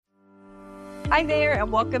Hi there,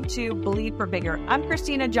 and welcome to Believe for Bigger. I'm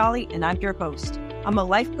Christina Jolly, and I'm your host. I'm a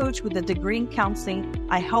life coach with a degree in counseling.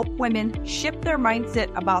 I help women shift their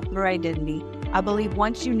mindset about their identity. I believe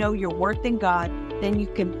once you know your worth in God, then you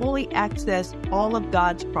can fully access all of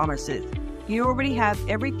God's promises. You already have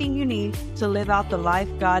everything you need to live out the life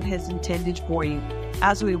God has intended for you.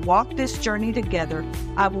 As we walk this journey together,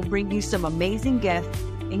 I will bring you some amazing guests,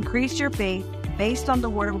 increase your faith based on the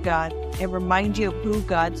Word of God, and remind you of who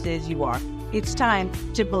God says you are. It's time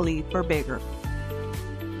to believe for bigger.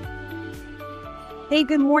 Hey,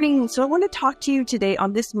 good morning. So I want to talk to you today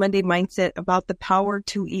on this Monday Mindset about the power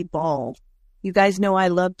to evolve. You guys know I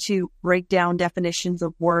love to break down definitions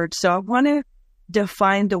of words. So I want to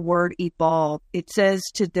define the word evolve. It says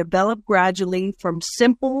to develop gradually from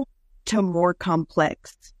simple to more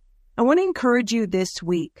complex. I want to encourage you this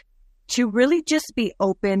week to really just be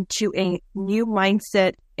open to a new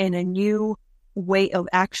mindset and a new way of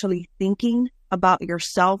actually thinking about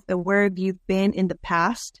yourself and where you've been in the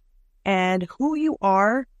past. And who you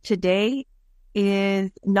are today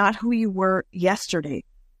is not who you were yesterday.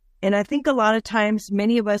 And I think a lot of times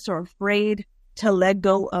many of us are afraid to let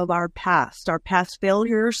go of our past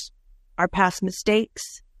failures, our past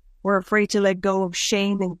mistakes. We're afraid to let go of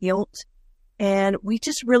shame and guilt. And we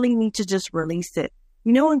just really need to just release it.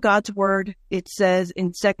 You know, in God's word, it says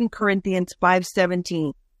in 2 Corinthians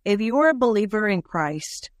 5:17, if you are a believer in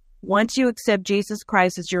Christ, once you accept Jesus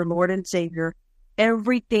Christ as your Lord and Savior,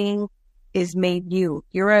 everything is made new.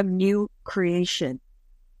 You're a new creation.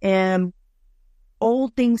 And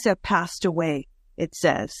old things have passed away, it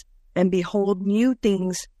says. And behold, new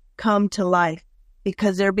things come to life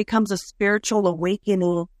because there becomes a spiritual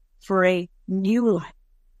awakening for a new life.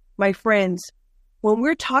 My friends, when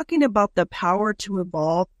we're talking about the power to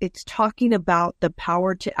evolve, it's talking about the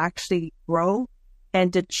power to actually grow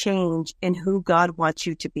and to change in who God wants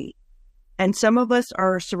you to be. And some of us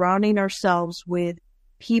are surrounding ourselves with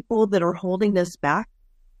people that are holding us back.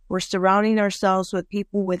 We're surrounding ourselves with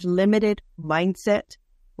people with limited mindset.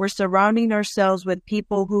 We're surrounding ourselves with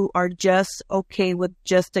people who are just okay with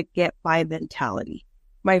just a get-by mentality.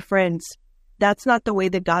 My friends, that's not the way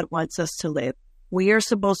that God wants us to live. We are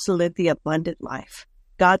supposed to live the abundant life.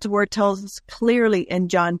 God's word tells us clearly in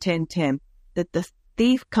John 10:10 that the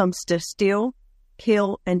thief comes to steal,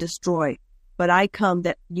 kill, and destroy. But I come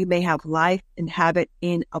that you may have life and have it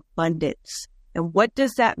in abundance. And what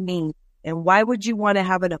does that mean? And why would you want to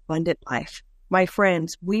have an abundant life? My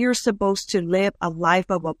friends, we are supposed to live a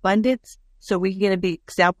life of abundance so we can be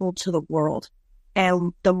example to the world.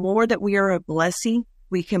 And the more that we are a blessing,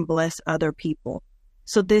 we can bless other people.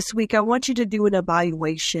 So this week, I want you to do an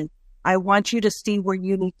evaluation. I want you to see where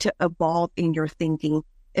you need to evolve in your thinking,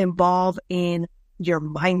 evolve in your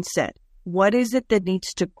mindset. What is it that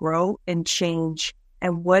needs to grow and change?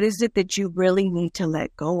 And what is it that you really need to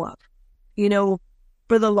let go of? You know,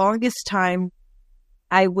 for the longest time,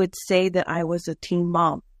 I would say that I was a teen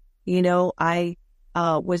mom. You know, I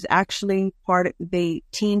was actually part of the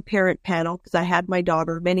teen parent panel because I had my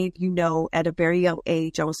daughter, many of you know, at a very young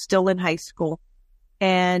age. I was still in high school.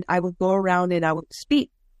 And I would go around and I would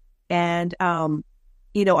speak. And,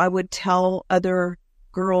 you know, I would tell other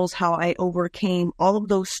girls how I overcame all of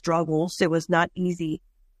those struggles. It was not easy.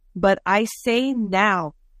 But I say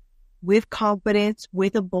now, with confidence,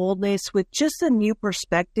 with a boldness, with just a new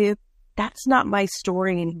perspective, that's not my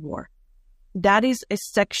story anymore. That is a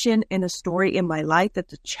section in a story in my life.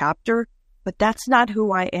 That's a chapter, but that's not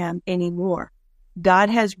who I am anymore. God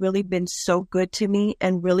has really been so good to me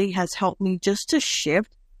and really has helped me just to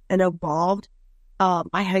shift and evolve my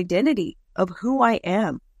identity of who I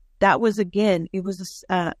am. That was, again, it was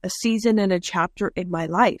a season and a chapter in my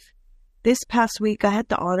life. This past week, I had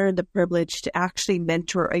the honor and the privilege to actually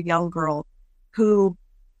mentor a young girl who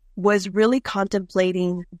was really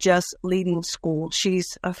contemplating just leaving school. She's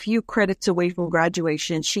a few credits away from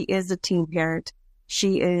graduation. She is a teen parent.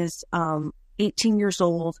 She is 18 years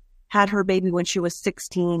old, had her baby when she was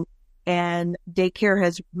 16, and daycare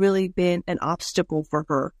has really been an obstacle for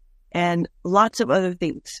her. And lots of other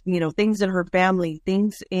things, you know, things in her family,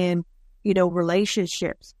 things in, you know,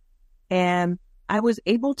 relationships. And I was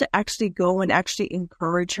able to actually go and actually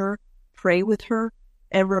encourage her, pray with her,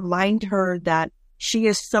 and remind her that she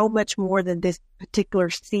is so much more than this particular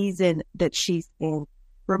season that she's in.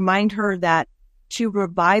 Remind her that to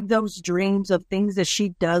revive those dreams of things that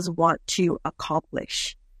she does want to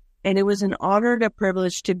accomplish. And it was an honor and a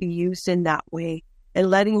privilege to be used in that way and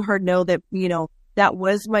letting her know that, you know, that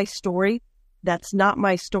was my story. That's not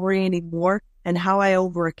my story anymore and how I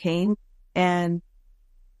overcame. And,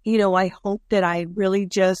 you know, I hope that I really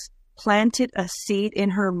just planted a seed in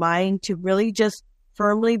her mind to really just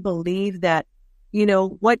firmly believe that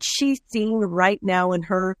what she's seeing right now in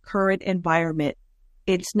her current environment,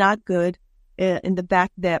 it's not good, in the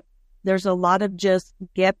fact that there's a lot of just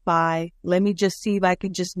get by. Let me just see if I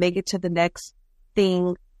can just make it to the next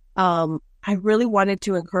thing. I really wanted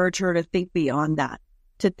to encourage her to think beyond that,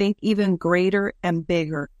 to think even greater and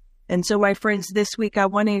bigger. And so, my friends, this week, I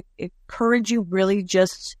want to encourage you really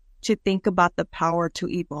just to think about the power to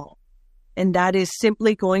evolve. And that is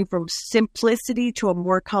simply going from simplicity to a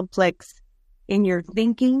more complex in your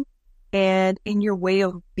thinking and in your way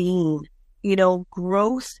of being.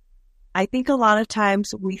 Growth, I think a lot of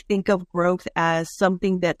times we think of growth as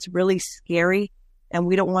something that's really scary, and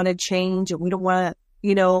we don't want to change, and we don't want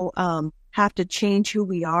to, have to change who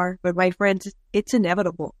we are. But my friends, it's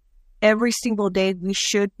inevitable. Every single day we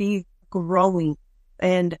should be growing.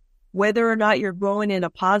 And whether or not you're growing in a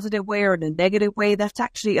positive way or in a negative way, that's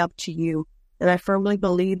actually up to you. And I firmly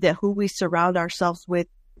believe that who we surround ourselves with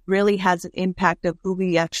really has an impact of who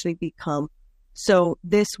we actually become. So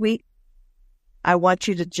this week, I want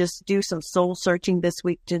you to just do some soul searching this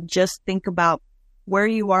week, to just think about where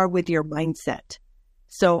you are with your mindset.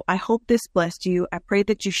 So I hope this blessed you. I pray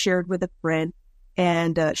that you shared with a friend,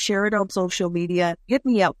 and share it on social media. Hit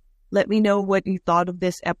me up. Let me know what you thought of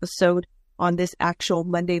this episode on this actual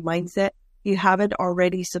Monday Mindset. If you haven't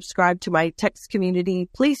already subscribed to my text community,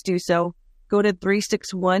 please do so. Go to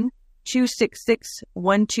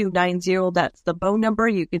 361-266-1290. That's the phone number.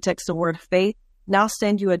 You can text the word faith. And I'll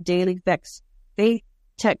send you a daily faith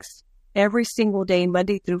text every single day,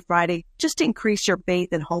 Monday through Friday, just to increase your faith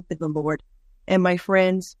and hope in the Lord. And my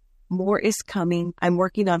friends, more is coming. I'm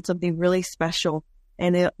working on something really special,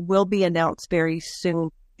 and it will be announced very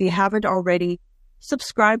soon. If you haven't already,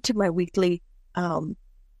 subscribe to my weekly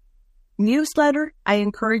newsletter. I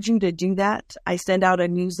encourage you to do that. I send out a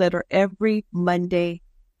newsletter every Monday,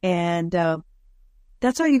 and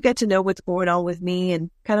that's how you get to know what's going on with me,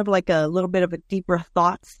 and kind of like a little bit of a deeper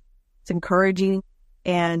thoughts. It's encouraging.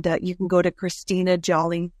 And you can go to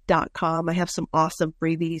ChristinaJolly.com. I have some awesome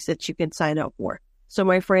freebies that you can sign up for. So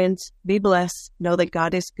my friends, be blessed. Know that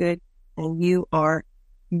God is good, and you are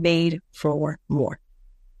made for more.